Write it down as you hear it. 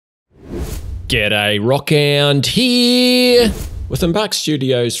G'day, Rockhound here! With Embark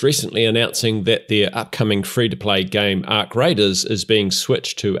Studios recently announcing that their upcoming free-to-play game Ark Raiders is being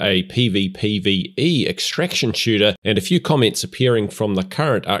switched to a PvPvE Extraction Shooter, and a few comments appearing from the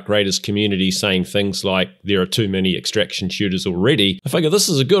current Ark Raiders community saying things like, there are too many extraction shooters already, I figure this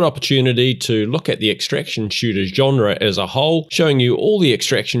is a good opportunity to look at the extraction shooter genre as a whole, showing you all the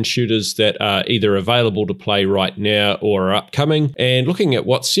extraction shooters that are either available to play right now or are upcoming, and looking at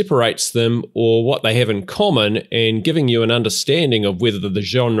what separates them or what they have in common, and giving you an understanding of whether the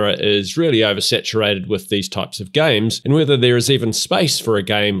genre is really oversaturated with these types of games, and whether there is even space for a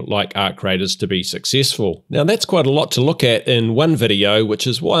game like Ark Raiders to be successful. Now that's quite a lot to look at in one video, which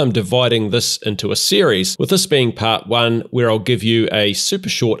is why I'm dividing this into a series, with this being part 1, where I'll give you a super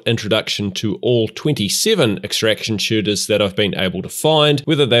short introduction to all 27 extraction shooters that I've been able to find,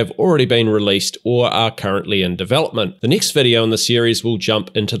 whether they've already been released or are currently in development. The next video in the series will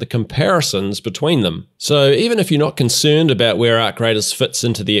jump into the comparisons between them. So even if you're not concerned about where Ark Raiders fits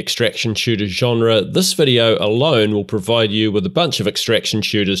into the extraction shooter genre, this video alone will provide you with a bunch of extraction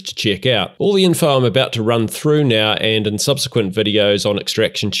shooters to check out. All the info I'm about to run through now and in subsequent videos on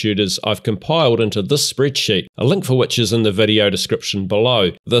extraction shooters I've compiled into this spreadsheet, a link for which is in the video description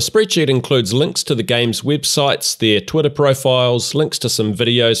below. The spreadsheet includes links to the game's websites, their Twitter profiles, links to some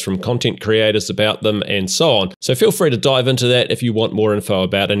videos from content creators about them, and so on. So feel free to dive into that if you want more info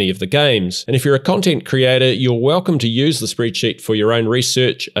about any of the games. And if you're a content creator, you're welcome to use the spreadsheet for your own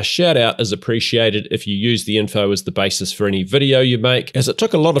research. A shout out is appreciated if you use the info as the basis for any video you make, as it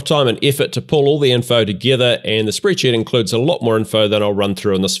took a lot of time and effort to pull all the info together, and the spreadsheet includes a lot more info than I'll run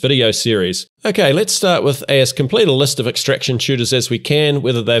through in this video series. Okay, let's start with as complete a list of extraction shooters as we can,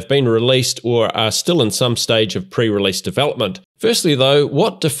 whether they've been released or are still in some stage of pre-release development. Firstly though,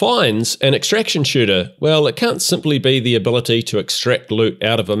 what defines an extraction shooter? Well, it can't simply be the ability to extract loot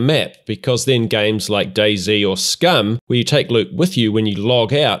out of a map, because then games like DayZ or Scum, where you take loot with you when you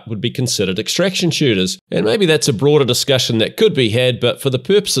log out, would be considered extraction shooters. And maybe that's a broader discussion that could be had, but for the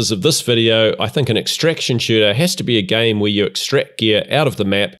purposes of this video, I think an extraction shooter has to be a game where you extract gear out of the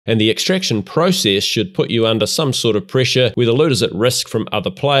map, and the extraction process should put you under some sort of pressure, where the loot is at risk from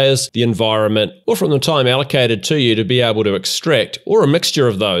other players, the environment, or from the time allocated to you to be able to extract, or a mixture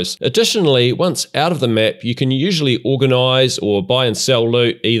of those. Additionally, once out of the map, you can usually organize or buy and sell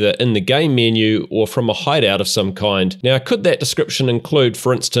loot either in the game menu or from a hideout of some kind. Now, could that description include,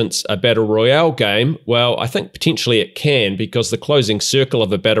 for instance, a battle royale game? Well, I think potentially it can, because the closing circle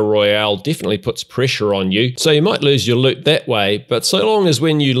of a battle royale definitely puts pressure on you, so you might lose your loot that way, but so long as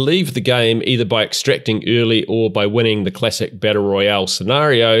when you leave the game, either by extracting early or by winning the classic battle royale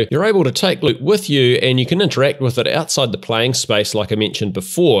scenario, you're able to take loot with you and you can interact with it outside the playing space like I mentioned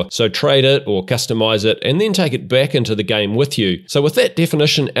before, so trade it or customize it and then take it back into the game with you. So with that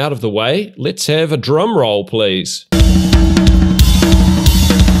definition out of the way, let's have a drum roll please.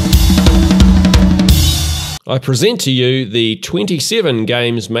 I present to you the 27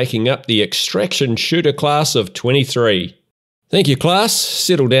 games making up the extraction shooter class of 23. Thank you class,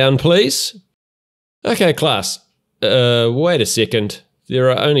 settle down please. Okay class, wait a second, there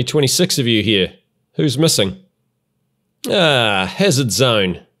are only 26 of you here. Who's missing? Ah, Hazard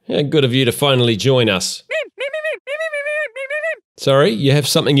Zone. How good of you to finally join us. Sorry, you have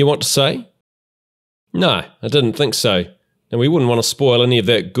something you want to say? No, I didn't think so. And we wouldn't want to spoil any of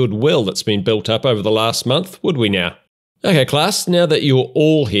that goodwill that's been built up over the last month, would we now? Okay class, now that you're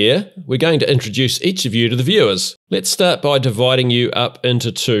all here, we're going to introduce each of you to the viewers. Let's start by dividing you up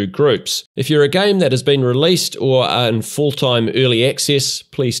into two groups. If you're a game that has been released or are in full-time early access,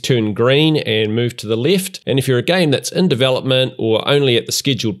 please turn green and move to the left. And if you're a game that's in development or only at the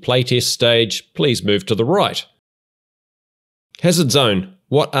scheduled playtest stage, please move to the right. Hazard Zone,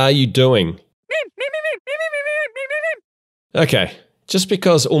 what are you doing? Okay. Just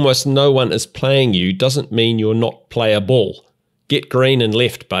because almost no one is playing you doesn't mean you're not playable. Get green and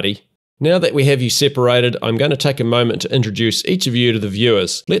left, buddy. Now that we have you separated, I'm going to take a moment to introduce each of you to the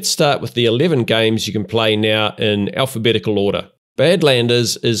viewers. Let's start with the 11 games you can play now in alphabetical order.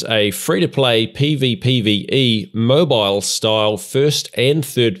 Badlanders is a free-to-play PvPvE mobile-style first and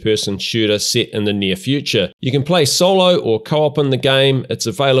third-person shooter set in the near future. You can play solo or co-op in the game. It's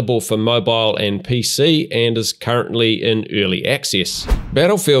available for mobile and PC and is currently in early access.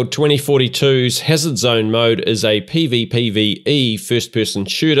 Battlefield 2042's Hazard Zone mode is a PvPvE first-person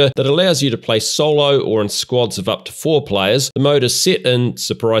shooter that allows you to play solo or in squads of up to 4 players. The mode is set in,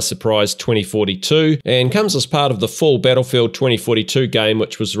 surprise surprise, 2042 and comes as part of the full Battlefield 2042 game,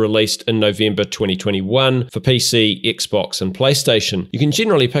 which was released in November 2021 for PC, Xbox and PlayStation. You can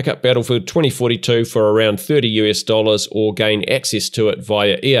generally pick up Battlefield 2042 for around $30 or gain access to it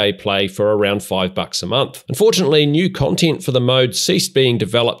via EA Play for around $5 a month. Unfortunately, new content for the mode ceased being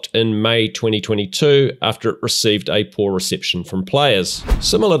developed in May 2022 after it received a poor reception from players.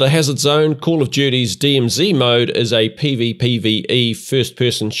 Similar to Hazard Zone, Call of Duty's DMZ mode is a PvPvE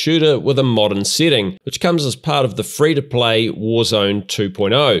first-person shooter with a modern setting, which comes as part of the free-to-play Warzone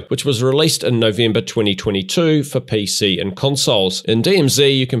 2.0, which was released in November 2022 for PC and consoles. In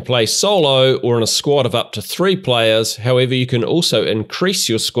DMZ, you can play solo or in a squad of up to 3 players, however you can also increase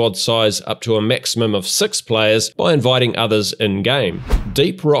your squad size up to a maximum of 6 players by inviting others in-game.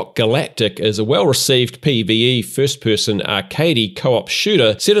 Deep Rock Galactic is a well-received PvE first-person arcade co-op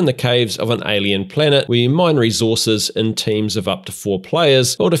shooter set in the caves of an alien planet where you mine resources in teams of up to 4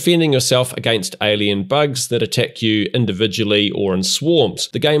 players while defending yourself against alien bugs that attack you individually or in swarms.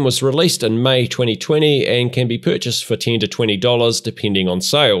 The game was released in May 2020 and can be purchased for $10 to $20 depending on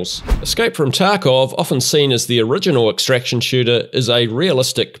sales. Escape from Tarkov, often seen as the original extraction shooter, is a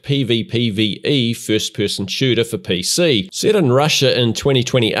realistic PvPvE first-person shooter for PC. Set in Russia in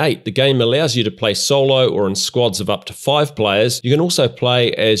 2028, the game allows you to play solo or in squads of up to 5 players. You can also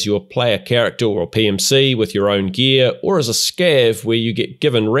play as your player character or PMC with your own gear, or as a scav where you get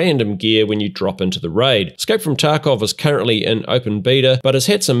given random gear when you drop into the raid. Escape from Tarkov is currently in open beta, but has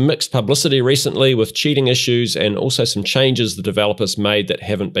had some mixed publicity recently with cheating issues and also some changes the developers made that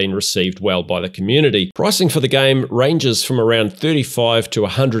haven't been received well by the community. Pricing for the game ranges from around 35 to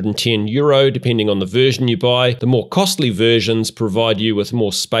 110 euro depending on the version you buy. The more costly versions provide you with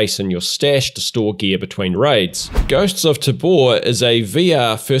more space in your stash to store gear between raids. Ghosts of Tabor is a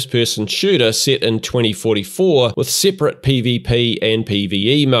VR first-person shooter set in 2044 with separate PvP and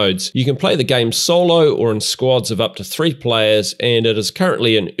PvE modes. You can play the game solo or in squads of up to 3 players, and it is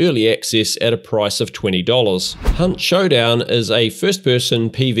currently in early access at a price of $20. Hunt Showdown is a first-person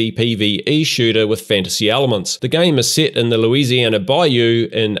PvPvE shooter with fantasy elements. The game is set in the Louisiana Bayou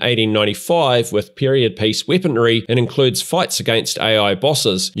in 1895 with period piece weaponry and includes fights against AI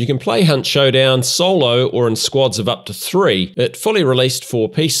bosses. You can play Hunt Showdown solo or in squads of up to 3. It fully released for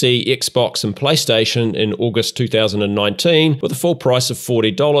PC, Xbox and PlayStation in August 2019 with a full price of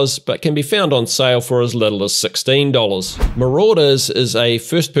 $40, but can be found on sale for as little as $16. Marauders is a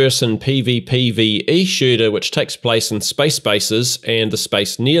first-person PvPvE shooter which takes place in space bases and the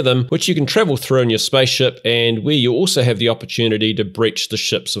space near them, which you can travel through in your spaceship, and where you also have the opportunity to breach the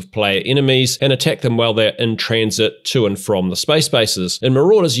ships of player enemies and attack them while they're in transit to and from the space bases. In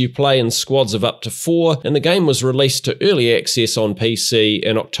Marauders, you play in squads of up to 4, and the game was released to early access on PC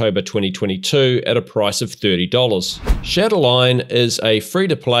in October 2022 at a price of $30. Shatterline is a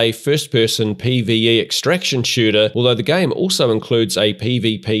free-to-play first-person PvE extraction shooter, although the game also includes a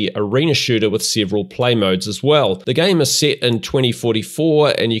PvP arena shooter with several play modes as well. The game is set in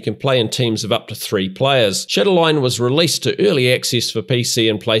 2044 and you can play in teams of up to 3 players. Shatterline was released to early access for PC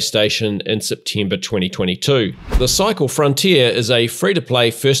and PlayStation in September 2022. The Cycle Frontier is a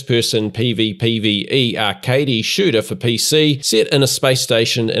free-to-play first-person PvPvE arcade shooter for PC set in a space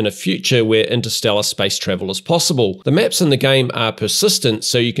station in a future where interstellar space travel is possible. The maps in the game are persistent,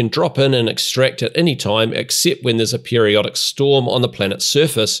 so you can drop in and extract at any time except when there's a periodic storm on the planet's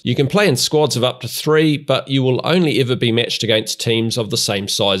surface. You can play in squads of up to 3, but you will only ever be matched against teams of the same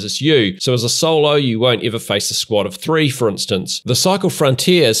size as you. So as a solo, you won't ever face a squad of 3, for instance. The Cycle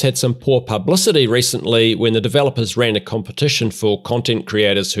Frontier has had some poor publicity recently when the developers ran a competition for content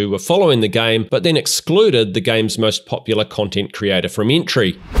creators who were following the game, but then excluded the game's most popular content creator from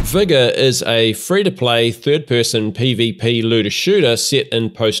entry. Vigor is a free-to-play third-person PvP looter shooter set in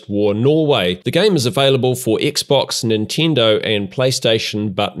post-war Norway. The game is available for Xbox, Nintendo and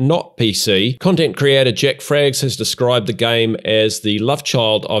PlayStation, but not PC. Content creator Jack Frags has described the game as the love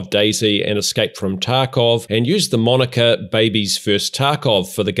child of DayZ and Escape from Tarkov, and used the moniker Baby's First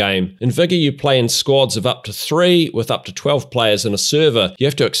Tarkov for the game. In Vigor, you play in squads of up to 3 with up to 12 players in a server. You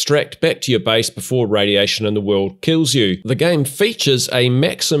have to extract back to your base before radiation in the world kills you. The game features a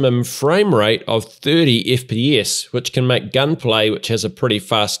maximum frame rate of 30 FPS, which can make gunplay, which has a pretty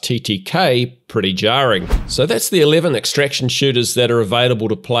fast TTK, pretty jarring. So that's the 11 extraction shooters that are available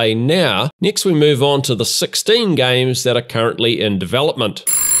to play now. Next we move on to the 16 games that are currently in development.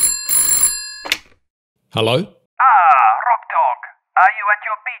 Hello? Ah, Rock Dog. Are you at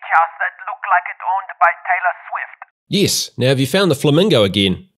your beach house that looked like it owned by Taylor Swift? Yes. Now have you found the Flamingo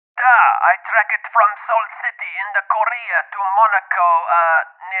again? I track it from Seoul City in the Korea to Monaco,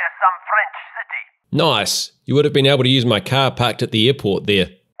 near some French city. Nice. You would have been able to use my car parked at the airport there.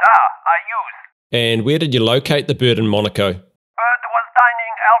 I use. And where did you locate the bird in Monaco? Bird was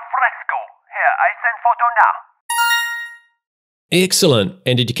dining al fresco. Here, I send photo now. Excellent.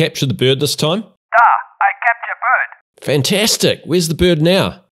 And did you capture the bird this time? I capture bird. Fantastic. Where's the bird now?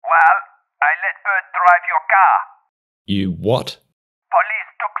 Well, I let bird drive your car. You what?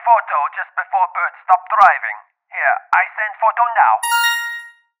 Police took photo just before bird stopped driving. Here, I send photo now.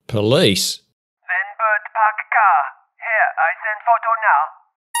 Police? Then bird park car. Here, I send photo now.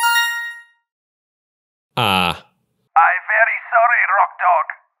 I very sorry, Rock Dog.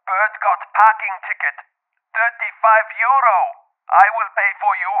 Bird got parking ticket. €35. I will pay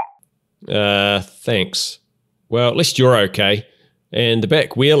for you. Thanks. Well, at least you're okay. And the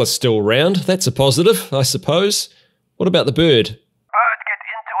back wheel is still round. That's a positive, I suppose. What about the bird? Bird get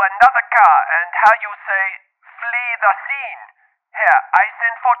into another car and how you say, flee the scene. Here, I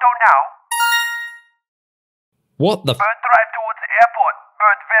send photo now. What the Bird drive towards airport.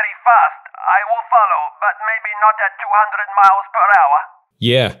 Bird very fast. I will follow, but maybe not at 200 miles per hour.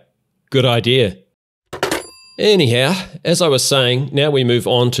 Yeah, good idea. Anyhow, as I was saying, now we move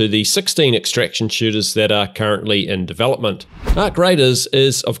on to the 16 extraction shooters that are currently in development. Ark Raiders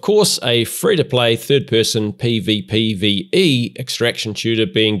is, of course, a free-to-play third-person PvPvE extraction shooter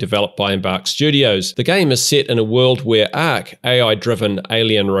being developed by Embark Studios. The game is set in a world where Ark, AI-driven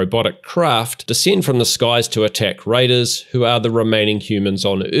alien robotic craft, descend from the skies to attack raiders, who are the remaining humans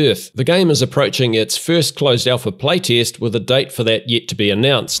on Earth. The game is approaching its first closed alpha playtest, with a date for that yet to be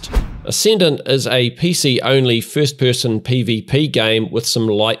announced. Ascendant is a PC-only first-person PvP game with some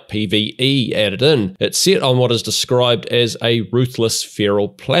light PvE added in. It's set on what is described as a ruthless feral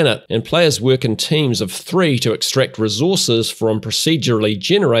planet, and players work in teams of 3 to extract resources from procedurally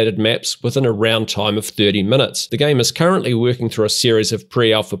generated maps within a round time of 30 minutes. The game is currently working through a series of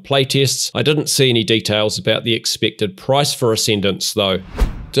pre-alpha playtests. I didn't see any details about the expected price for Ascendants though.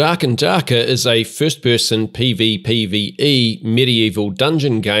 Dark and Darker is a first-person PvPvE medieval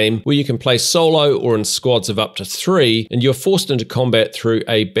dungeon game where you can play solo or in squads of up to 3, and you're forced into combat through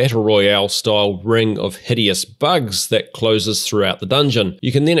a battle royale style ring of hideous bugs that closes throughout the dungeon.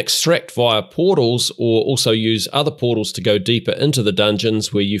 You can then extract via portals or also use other portals to go deeper into the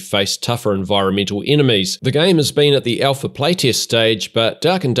dungeons where you face tougher environmental enemies. The game has been at the alpha playtest stage, but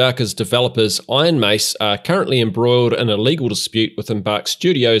Dark and Darker's developers Iron Mace are currently embroiled in a legal dispute with Embark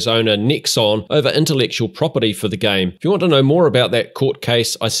Studios owner Nexon over intellectual property for the game. If you want to know more about that court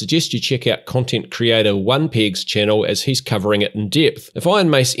case, I suggest you check out content creator OnePeg's channel as he's covering it in depth. If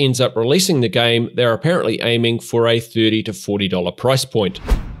Iron Mace ends up releasing the game, they're apparently aiming for a $30 to $40 price point.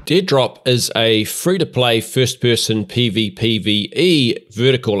 Deadrop is a free-to-play first-person PvPvE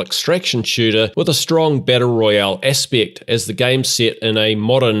vertical extraction shooter with a strong battle royale aspect, as the game's set in a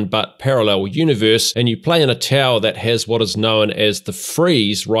modern but parallel universe, and you play in a tower that has what is known as the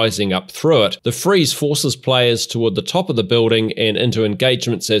freeze rising up through it. The freeze forces players toward the top of the building and into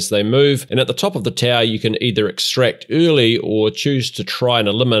engagements as they move, and at the top of the tower you can either extract early or choose to try and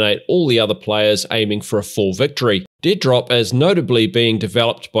eliminate all the other players, aiming for a full victory. Deadrop is notably being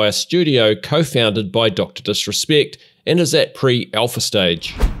developed by a studio co-founded by Dr. Disrespect and is at pre-alpha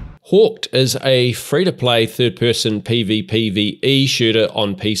stage. Hawked is a free-to-play third-person PvPvE shooter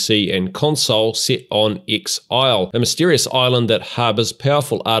on PC and console set on X Isle, a mysterious island that harbours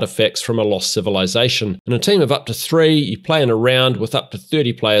powerful artifacts from a lost civilization. In a team of up to 3, you play in a round with up to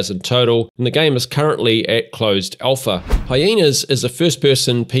 30 players in total, and the game is currently at closed alpha. Hyenas is a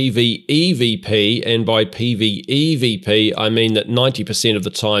first-person PvEVP, and by PvEVP I mean that 90% of the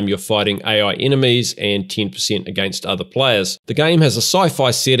time you're fighting AI enemies and 10% against other players. The game has a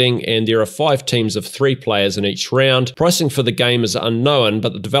sci-fi setting, and there are 5 teams of 3 players in each round. Pricing for the game is unknown,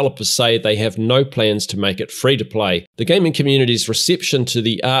 but the developers say they have no plans to make it free to play. The gaming community's reception to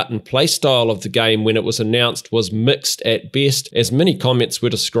the art and playstyle of the game when it was announced was mixed at best, as many comments were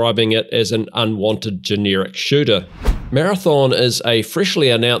describing it as an unwanted generic shooter. Marathon is a freshly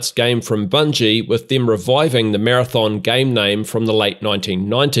announced game from Bungie, with them reviving the Marathon game name from the late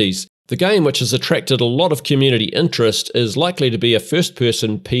 1990s. The game, which has attracted a lot of community interest, is likely to be a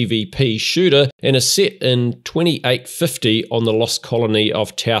first-person PvP shooter and is set in 2850 on the lost colony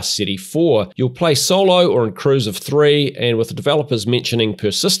of Tau Ceti 4. You'll play solo or in crews of 3, and with the developers mentioning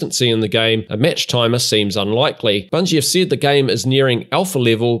persistency in the game, a match timer seems unlikely. Bungie have said the game is nearing alpha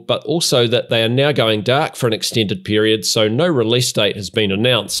level, but also that they are now going dark for an extended period, so no release date has been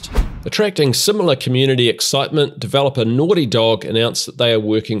announced. Attracting similar community excitement, developer Naughty Dog announced that they are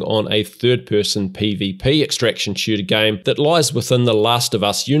working on a third-person PvP extraction shooter game that lies within the Last of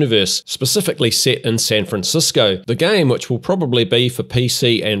Us universe, specifically set in San Francisco. The game, which will probably be for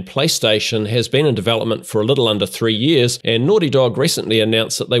PC and PlayStation, has been in development for a little under 3 years, and Naughty Dog recently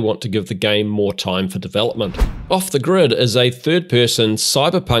announced that they want to give the game more time for development. Off the Grid is a third-person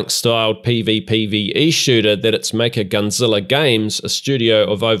cyberpunk-styled PvPvE shooter that its maker Gunzilla Games, a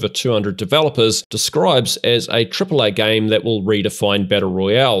studio of over 200 developers, describes as a AAA game that will redefine battle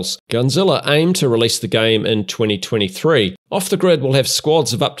royales. Gunzilla aim to release the game in 2023. Off the Grid will have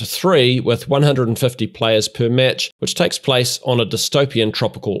squads of up to 3 with 150 players per match, which takes place on a dystopian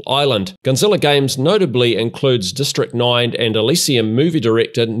tropical island. Gunzilla Games notably includes District 9 and Elysium movie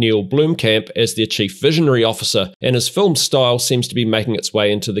director Neil Blomkamp as their chief visionary officer, and his film style seems to be making its way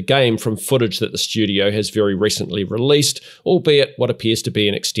into the game from footage that the studio has very recently released, albeit what appears to be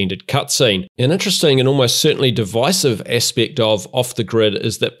an extended cutscene. An interesting and almost certainly divisive aspect of Off the Grid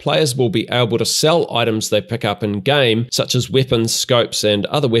is that players will be able to sell items they pick up in game, such as weapons, scopes, and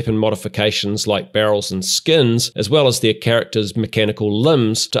other weapon modifications like barrels and skins, as well as their characters' mechanical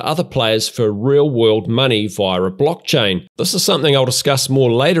limbs, to other players for real-world money via a blockchain. This is something I'll discuss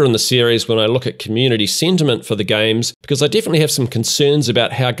more later in the series when I look at community sentiment for the games, because I definitely have some concerns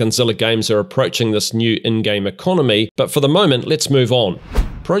about how Gunzilla Games are approaching this new in-game economy, but for the moment, let's move on.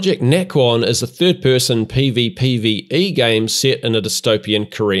 Project Nakwon is a third-person PvPvE game set in a dystopian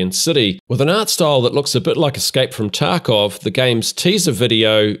Korean city. With an art style that looks a bit like Escape from Tarkov, the game's teaser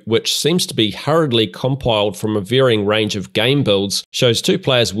video, which seems to be hurriedly compiled from a varying range of game builds, shows 2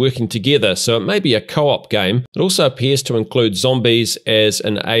 players working together, so it may be a co-op game. It also appears to include zombies as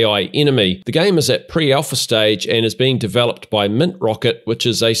an AI enemy. The game is at pre-alpha stage and is being developed by Mint Rocket, which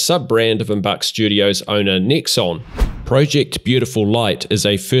is a sub-brand of Embark Studios owner Nexon. Project Beautiful Light is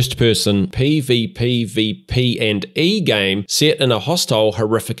a first-person PvPvP&E game set in a hostile,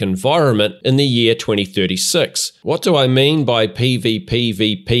 horrific environment in the year 2036. What do I mean by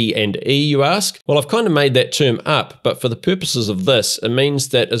PvPvP&E, you ask? Well, I've kind of made that term up, but for the purposes of this, it means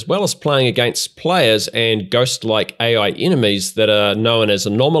that as well as playing against players and ghost-like AI enemies that are known as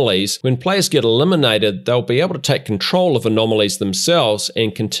anomalies, when players get eliminated, they'll be able to take control of anomalies themselves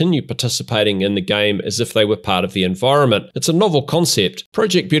and continue participating in the game as if they were part of the environment. It's a novel concept.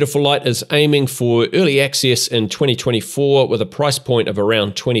 Project Beautiful Light is aiming for early access in 2024 with a price point of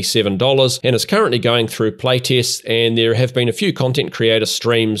around $27 and is currently going through playtests, and there have been a few content creator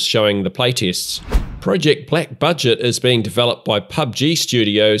streams showing the playtests. Project Black Budget is being developed by PUBG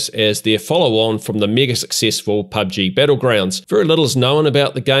Studios as their follow-on from the mega successful PUBG Battlegrounds. Very little is known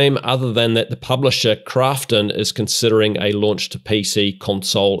about the game other than that the publisher Krafton is considering a launch to PC,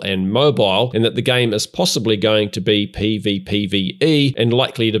 console, and mobile, and that the game is possibly going to be PvPvE and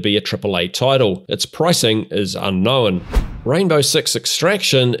likely to be a AAA title. Its pricing is unknown. Rainbow Six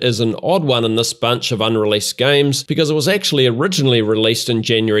Extraction is an odd one in this bunch of unreleased games because it was actually originally released in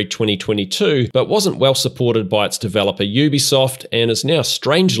January 2022 but wasn't well supported by its developer Ubisoft and is now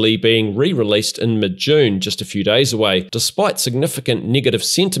strangely being re-released in mid-June, just a few days away, despite significant negative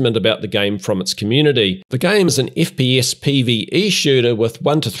sentiment about the game from its community. The game is an FPS PvE shooter with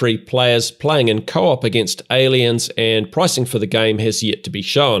 1 to 3 players playing in co-op against aliens, and pricing for the game has yet to be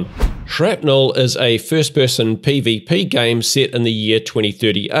shown. Shrapnel is a first-person PvP game set in the year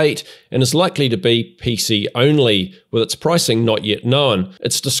 2038 and is likely to be PC only, with its pricing not yet known.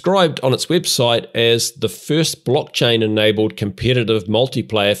 It's described on its website as the first blockchain-enabled competitive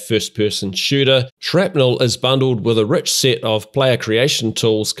multiplayer first-person shooter. Shrapnel is bundled with a rich set of player creation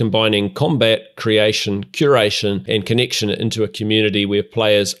tools combining combat, creation, curation, and connection into a community where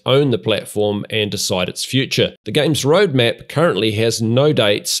players own the platform and decide its future. The game's roadmap currently has no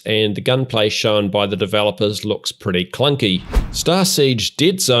dates, and the gunplay shown by the developers looks pretty clunky. Star Siege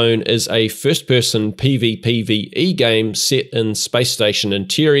Dead Zone is a first-person PvPvE game set in space station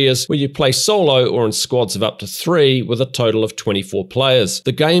interiors where you play solo or in squads of up to 3 with a total of 24 players.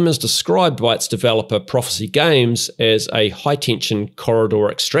 The game is described by its developer Prophecy Games as a high-tension corridor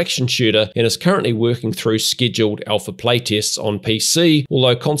extraction shooter and is currently working through scheduled alpha playtests on PC,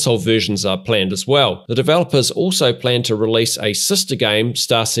 although console versions are planned as well. The developers also plan to release a sister game,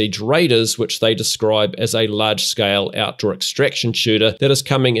 Star Siege Raiders, which they describe as a large-scale outdoor extraction shooter that is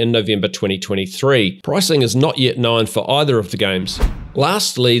coming in November 2023. Pricing is not yet known for either of the games.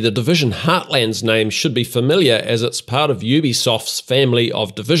 Lastly, the Division Heartlands name should be familiar as it's part of Ubisoft's family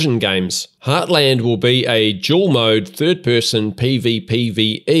of Division games. Heartland will be a dual-mode, third-person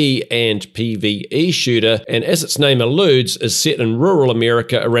PvPvE and PvE shooter, and as its name alludes, is set in rural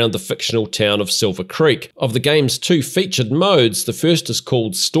America around the fictional town of Silver Creek. Of the game's 2 featured modes, the first is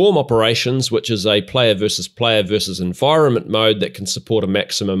called Storm Operations, which is a player versus environment mode that can support a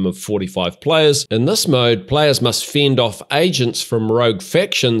maximum of 45 players. In this mode, players must fend off agents from rogue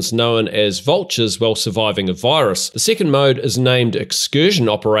factions known as vultures while surviving a virus. The second mode is named Excursion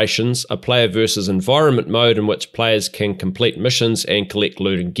Operations, a player versus environment mode in which players can complete missions and collect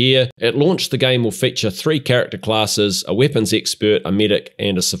loot and gear. At launch, the game will feature 3 character classes, a weapons expert, a medic,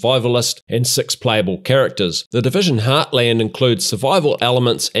 and a survivalist, and 6 playable characters. The Division Heartland includes survival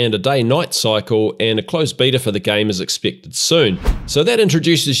elements and a day-night cycle, and a closed beta for the game is expected soon. So that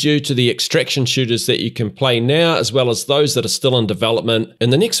introduces you to the extraction shooters that you can play now, as well as those that are still in development. In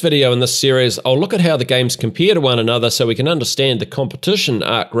the next video in this series, I'll look at how the games compare to one another so we can understand the competition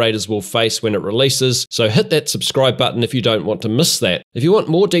Arc Raiders will face when it releases, so hit that subscribe button if you don't want to miss that. If you want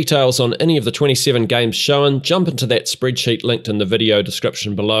more details on any of the 27 games shown, jump into that spreadsheet linked in the video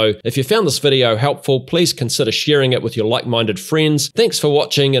description below. If you found this video helpful, please consider sharing it with your like-minded friends. Thanks for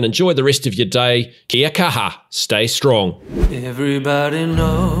watching and enjoy the rest of your day. Kia kaha, stay strong. Everybody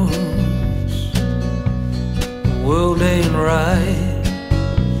knows the world ain't right.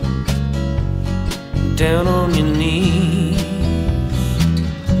 Down on your knees,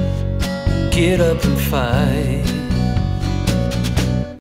 get up and fight.